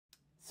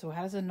So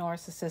how does a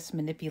narcissist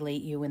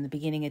manipulate you in the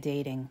beginning of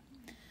dating?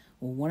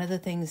 Well, one of the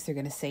things they're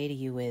going to say to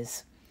you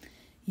is,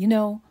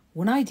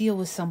 when I deal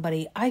with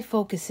somebody, I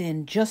focus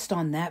in just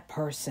on that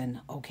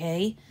person,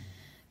 okay?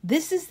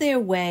 This is their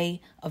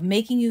way of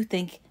making you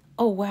think,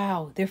 oh,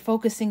 wow, they're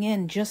focusing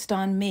in just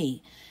on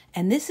me.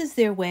 And this is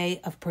their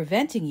way of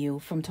preventing you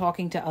from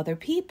talking to other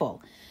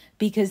people,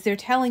 because they're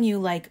telling you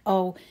like,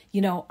 oh,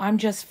 I'm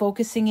just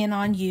focusing in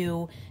on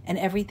you and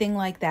everything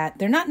like that.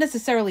 They're not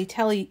necessarily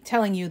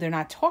telling you they're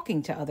not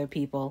talking to other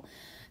people.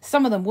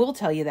 Some of them will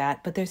tell you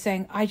that, but they're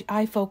saying,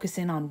 I focus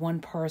in on one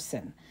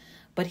person.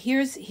 But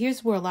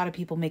here's where a lot of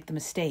people make the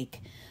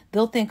mistake.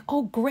 They'll think,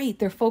 oh, great,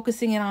 they're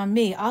focusing in on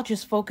me. I'll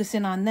just focus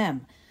in on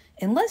them.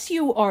 Unless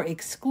you are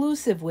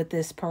exclusive with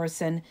this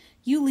person,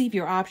 you leave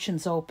your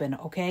options open,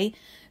 okay?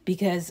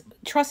 Because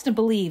trust and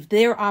believe,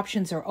 their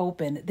options are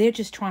open. They're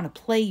just trying to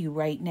play you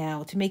right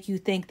now to make you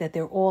think that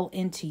they're all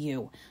into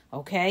you,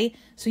 okay?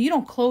 So you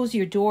don't close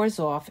your doors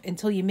off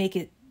until you make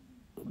it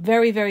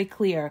very, very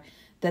clear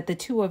that the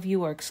two of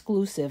you are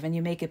exclusive and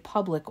you make it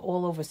public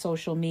all over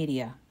social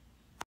media.